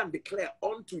decree and declare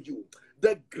unto you,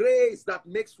 the grace that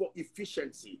makes for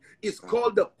efficiency is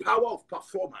called the power of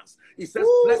performance. It says,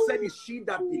 blessed is she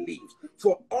that believes,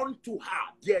 for unto her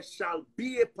there shall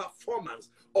be a performance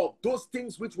of those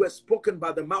things which were spoken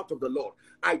by the mouth of the Lord.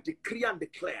 I decree and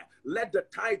declare, let the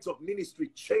tides of ministry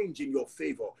change in your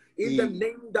favor. In the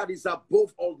name that is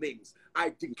above all names,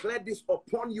 I declare this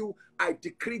upon you. I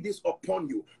decree this upon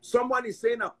you. Someone is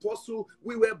saying, Apostle,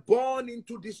 we were born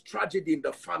into this tragedy in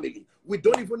the family. We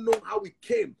don't even know how it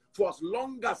came. For as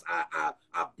long as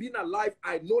I've been alive,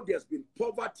 I know there's been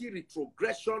poverty,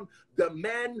 retrogression. The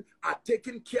men are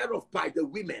taken care of by the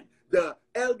women. The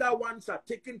elder ones are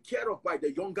taken care of by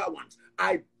the younger ones.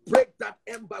 I break that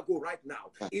embargo right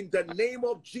now. In the name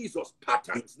of Jesus,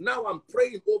 patterns. Now I'm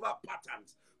praying over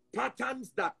patterns.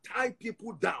 Patterns that tie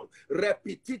people down.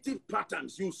 Repetitive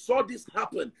patterns. You saw this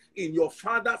happen in your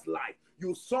father's life.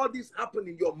 You saw this happen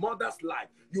in your mother's life.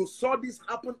 You saw this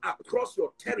happen across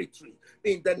your territory.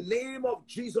 In the name of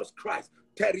Jesus Christ,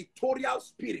 territorial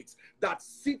spirits that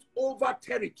sit over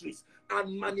territories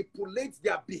and manipulate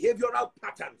their behavioral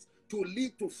patterns to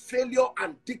lead to failure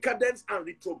and decadence and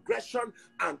retrogression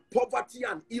and poverty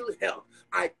and ill health.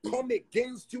 I come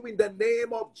against you in the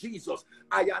name of Jesus.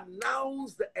 I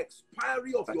announce the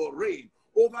expiry of your reign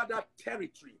over that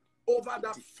territory, over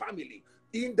that family,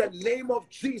 in the name of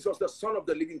Jesus, the Son of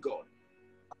the living God.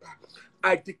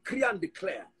 I decree and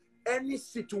declare, any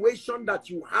situation that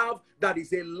you have that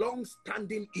is a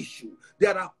long-standing issue.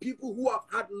 There are people who have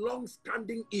had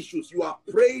long-standing issues. You have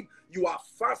prayed, you have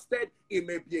fasted. It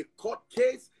may be a court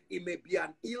case, it may be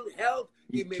an ill health,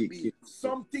 it may be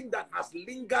something that has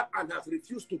lingered and has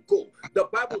refused to go. The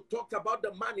Bible talked about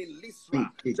the man in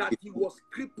Lystra, that he was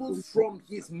crippled from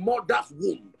his mother's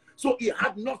womb. So it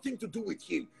had nothing to do with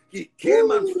him. He came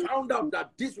and found out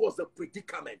that this was the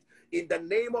predicament. In the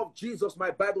name of Jesus,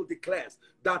 my Bible declares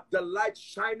that the light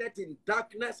shineth in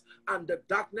darkness, and the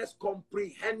darkness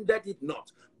comprehended it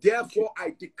not. Therefore,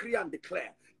 I decree and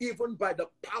declare, even by the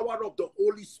power of the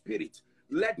Holy Spirit,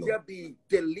 let there be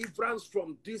deliverance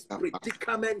from this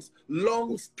predicament,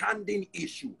 long-standing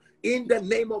issue. In the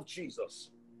name of Jesus.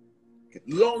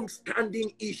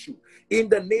 Long-standing issue. In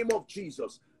the name of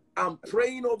Jesus. I'm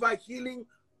praying over healing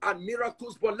and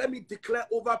miracles, but let me declare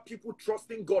over people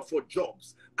trusting God for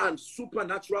jobs and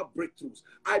supernatural breakthroughs.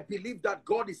 I believe that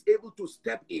God is able to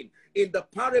step in. In the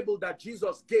parable that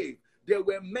Jesus gave, there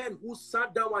were men who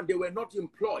sat down and they were not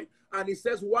employed. And he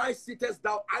says, why sittest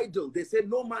thou idle? They said,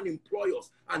 no man employ us.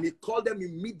 And he called them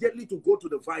immediately to go to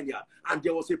the vineyard. And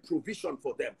there was a provision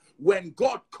for them. When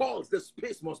God calls, the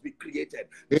space must be created.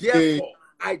 Therefore,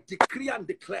 I decree and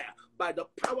declare by the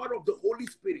power of the Holy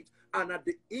Spirit and at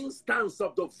the instance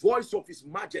of the voice of His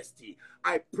Majesty,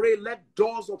 I pray, let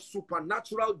doors of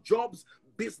supernatural jobs,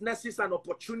 businesses, and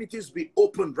opportunities be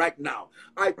opened right now.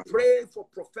 I pray for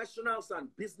professionals and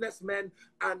businessmen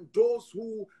and those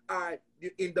who are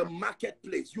in the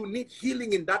marketplace. You need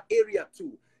healing in that area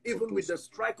too. Even with the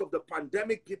strike of the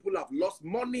pandemic, people have lost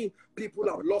money, people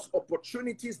have lost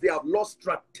opportunities, they have lost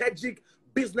strategic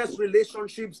business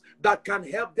relationships that can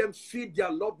help them feed their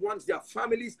loved ones, their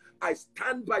families. I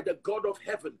stand by the God of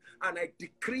heaven and I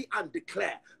decree and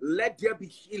declare, let there be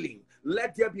healing,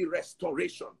 let there be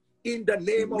restoration in the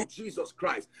name of Jesus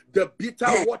Christ. The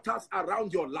bitter waters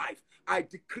around your life, I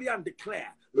decree and declare,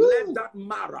 let that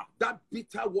Mara, that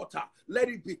bitter water, let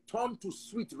it be turned to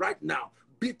sweet right now.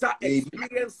 Bitter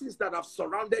experiences that have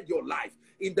surrounded your life,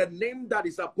 in the name that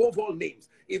is above all names.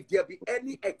 If there be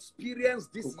any experience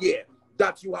this year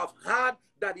that you have had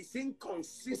that is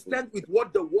inconsistent with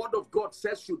what the word of God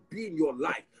says should be in your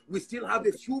life, we still have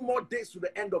a few more days to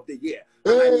the end of the year.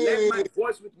 And I lend my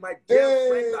voice with my dear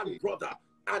friend and brother,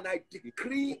 and I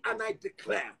decree and I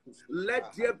declare,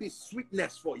 let there be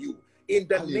sweetness for you in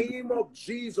the name of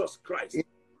Jesus Christ.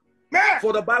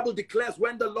 For the Bible declares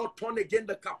when the Lord turned again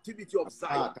the captivity of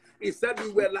Zion, he said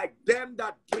we were like them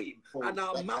that dream, and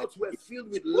our mouths were filled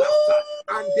with laughter.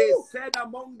 And they said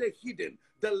among the hidden,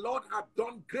 the Lord had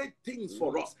done great things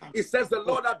for us. It says the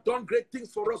Lord had done great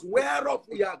things for us, whereof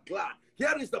we are glad.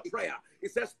 Here is the prayer.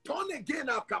 It says, turn again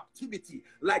our captivity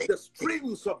like the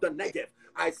streams of the Negev.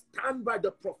 I stand by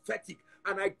the prophetic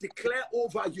and I declare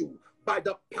over you, by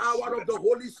the power of the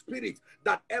Holy Spirit,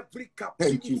 that every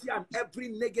captivity and every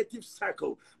negative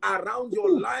cycle around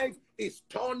your life is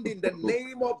turned in the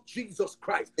name of Jesus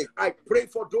Christ. I pray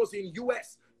for those in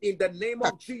US. In the name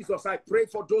of Jesus, I pray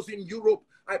for those in Europe.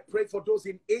 I pray for those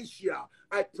in Asia.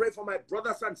 I pray for my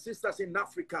brothers and sisters in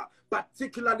Africa,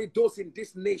 particularly those in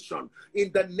this nation.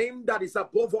 In the name that is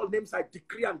above all names, I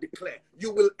decree and declare,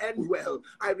 you will end well.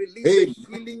 I release the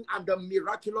healing and the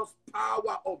miraculous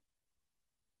power of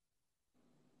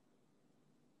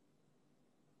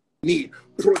need,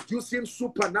 producing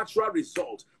supernatural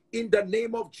results in the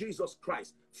name of Jesus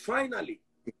Christ. Finally,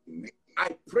 I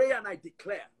pray and I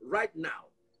declare right now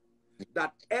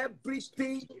that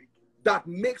everything that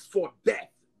makes for death,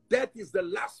 death is the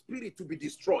last spirit to be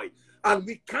destroyed, and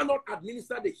we cannot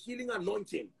administer the healing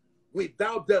anointing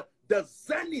without the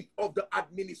zenith of the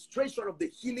administration of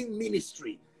the healing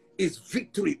ministry is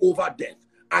victory over death.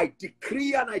 I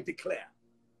decree and I declare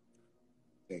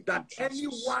that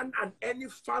anyone and any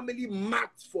family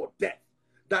marked for death,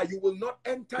 that you will not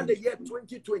enter the year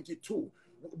 2022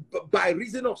 by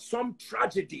reason of some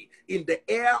tragedy in the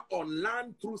air, on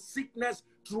land, through sickness,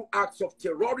 through acts of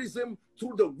terrorism,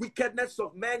 through the wickedness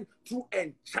of men, through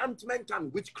enchantment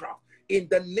and witchcraft. In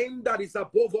the name that is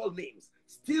above all names,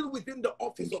 still within the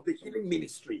office of the healing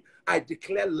ministry, I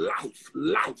declare life,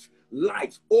 life,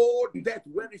 life. Oh death,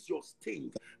 where is your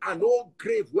sting? And oh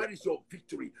grave, where is your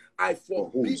victory? I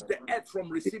forbid the earth from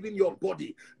receiving your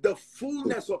body. The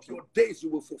fullness of your days you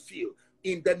will fulfill.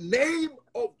 In the name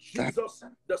of Jesus,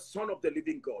 the Son of the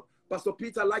living God. Pastor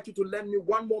Peter, I'd like you to lend me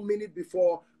one more minute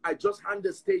before I just hand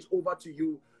the stage over to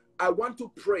you. I want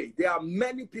to pray. There are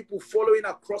many people following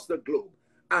across the globe,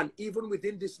 and even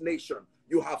within this nation.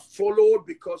 You have followed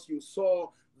because you saw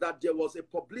that there was a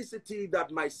publicity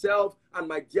that myself and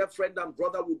my dear friend and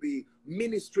brother will be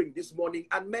ministering this morning,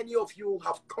 and many of you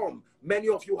have come. Many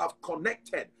of you have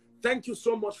connected. Thank you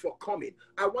so much for coming.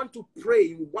 I want to pray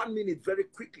in 1 minute very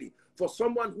quickly for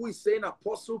someone who is saying,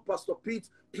 Apostle, Pastor Pete,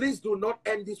 please do not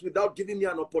end this without giving me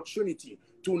an opportunity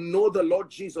to know the Lord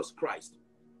Jesus Christ.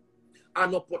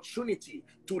 An opportunity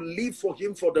to live for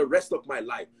him for the rest of my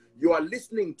life. You are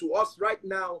listening to us right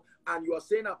now and you are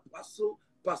saying, Apostle,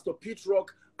 Pastor Pete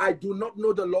Rock, I do not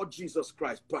know the Lord Jesus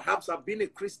Christ. Perhaps I've been a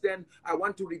Christian. I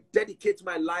want to rededicate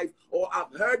my life, or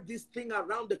I've heard this thing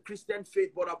around the Christian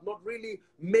faith, but I've not really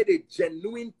made a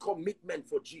genuine commitment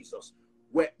for Jesus.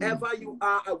 Wherever you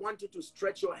are, I want you to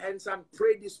stretch your hands and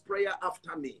pray this prayer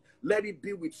after me. Let it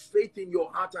be with faith in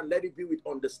your heart and let it be with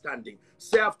understanding.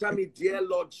 Say after me, dear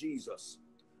Lord Jesus,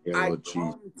 I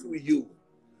come to you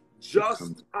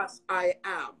just as I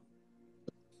am,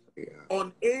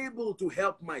 unable to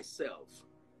help myself,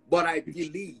 but I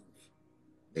believe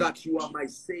that you are my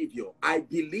Savior. I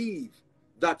believe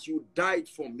that you died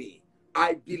for me.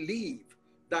 I believe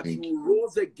that you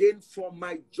rose again for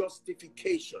my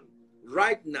justification.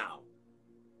 Right now,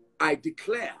 I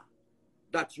declare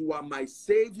that you are my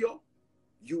Savior,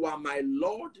 you are my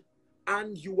Lord,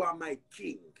 and you are my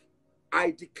King.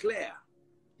 I declare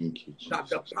that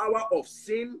the power of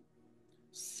sin,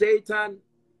 Satan,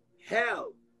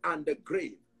 hell, and the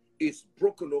grave is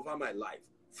broken over my life.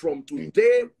 From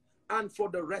today and for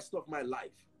the rest of my life,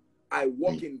 I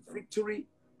walk in victory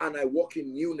and I walk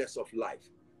in newness of life.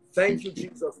 Thank you,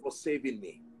 Jesus, for saving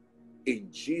me. In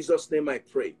Jesus' name I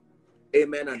pray.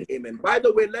 Amen and amen. By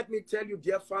the way, let me tell you,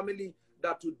 dear family,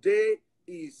 that today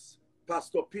is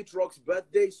Pastor Pete Rock's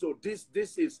birthday. So this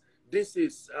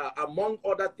is among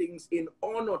other things in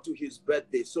honor to his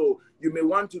birthday. So you may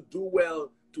want to do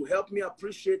well to help me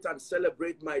appreciate and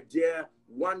celebrate my dear,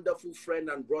 wonderful friend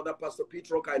and brother, Pastor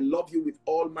Pete Rock. I love you with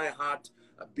all my heart.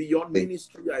 Beyond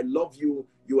ministry, I love you.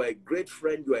 You are a great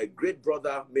friend. You are a great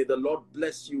brother. May the Lord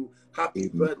bless you. Happy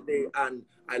birthday. And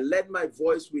I led my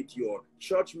voice with your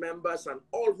church members and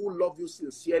all who love you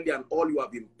sincerely and all you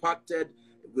have impacted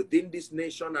within this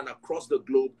nation and across the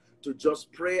globe to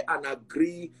just pray and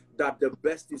agree that the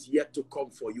best is yet to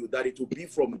come for you, that it will be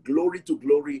from glory to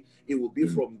glory, it will be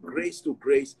from grace to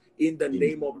grace, in the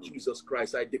name of Jesus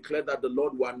Christ. I declare that the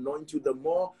Lord will anoint you the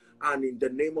more, and in the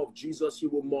name of Jesus, he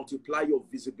will multiply your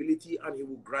visibility and he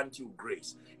will grant you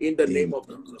grace, in the name of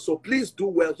Jesus. So please do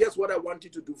well. Here's what I want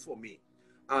you to do for me.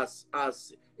 As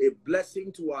a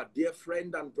blessing to our dear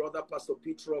friend and brother, Pastor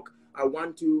Pete Rock, I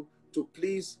want you to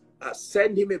please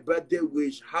send him a birthday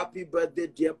wish. Happy birthday,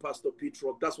 dear Pastor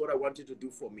Petrock. That's what I want you to do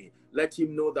for me. Let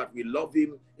him know that we love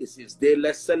him. It's his day.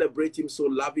 Let's celebrate him so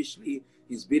lavishly.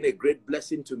 He's been a great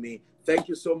blessing to me. Thank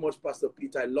you so much, Pastor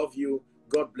Peter. I love you.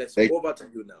 God bless you. Over to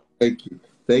you now. Thank you.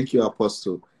 Thank you,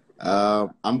 Apostle.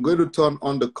 I'm going to turn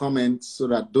on the comments so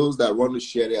that those that want to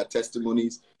share their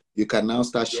testimonies, you can now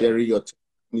start sharing your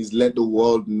testimonies. Let the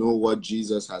world know what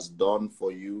Jesus has done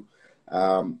for you.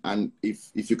 And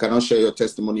if you cannot share your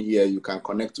testimony here, you can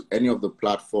connect to any of the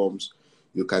platforms.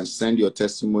 You can send your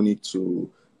testimony to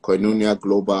Koinonia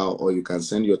Global, or you can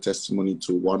send your testimony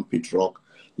to One Petrock.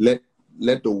 Let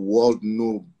the world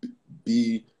know.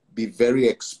 Be very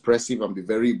expressive and be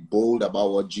very bold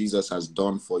about what Jesus has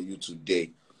done for you today.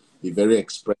 Be very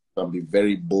expressive and be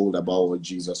very bold about what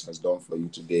Jesus has done for you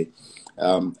today.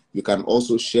 You can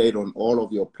also share it on all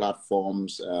of your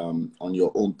platforms, on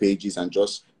your own pages, and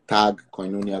just tag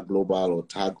Koinonia Global or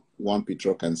tag One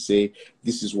Petrock and say,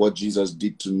 this is what Jesus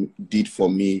did for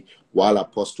me while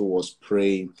Apostle was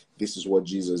praying. This is what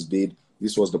Jesus did.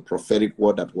 This was the prophetic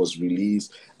word that was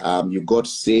released. You got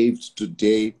saved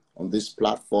today on this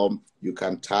platform. You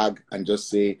can tag and just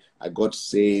say, I got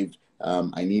saved.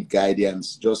 I need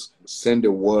guidance. Just send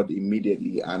a word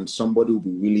immediately, and somebody will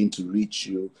be willing to reach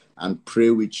you and pray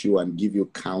with you and give you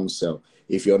counsel.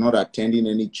 If you're not attending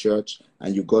any church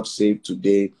and you got saved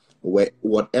today,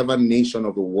 whatever nation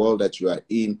of the world that you are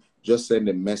in, just send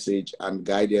a message and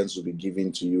guidance will be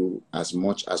given to you as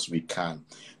much as we can.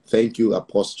 Thank you,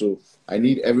 Apostle. I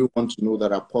need everyone to know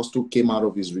that Apostle came out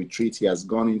of his retreat. He has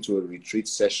gone into a retreat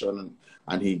session,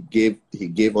 and he gave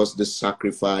us this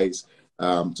sacrifice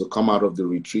to come out of the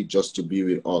retreat just to be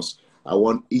with us. I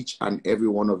want each and every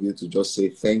one of you to just say,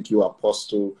 thank you,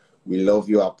 Apostle. We love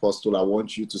you, Apostle. I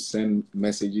want you to send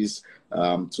messages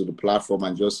to the platform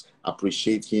and just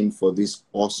appreciate him for this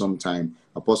awesome time.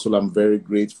 Apostle, I'm very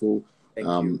grateful. Thank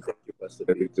you. Thank you, Pastor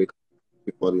very grateful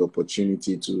for the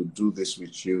opportunity to do this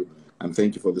with you. And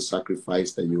thank you for the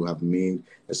sacrifice that you have made,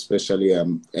 especially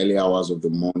early hours of the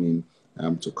morning,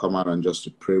 to come out and just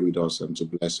to pray with us and to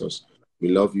bless us. We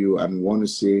love you and want to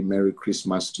say Merry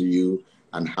Christmas to you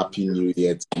and Happy New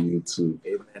Year to you too.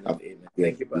 Amen. Amen.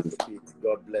 Thank you, Pastor Pete.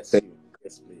 God bless you.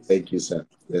 Yes, please. Thank you, sir.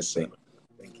 Yes, sir.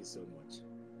 Thank you so much.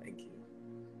 Thank you.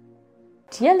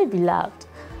 Dearly beloved,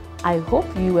 I hope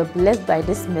you were blessed by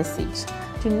this message.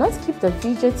 Do not keep the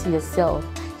video to yourself.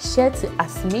 Share to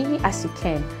as many as you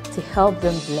can to help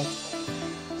them bless.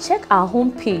 Check our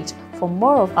homepage for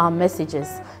more of our messages.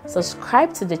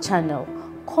 Subscribe to the channel,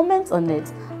 comment on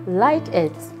it, like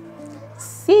it.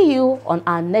 See you on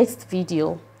our next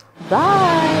video.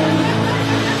 Bye.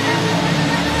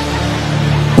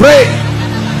 Pray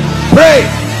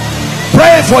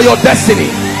for your destiny.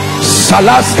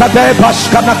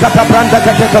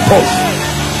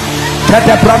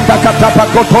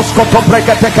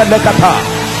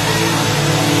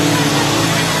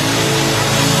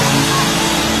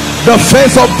 The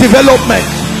phase of development.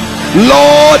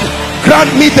 Lord,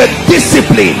 grant me the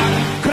discipline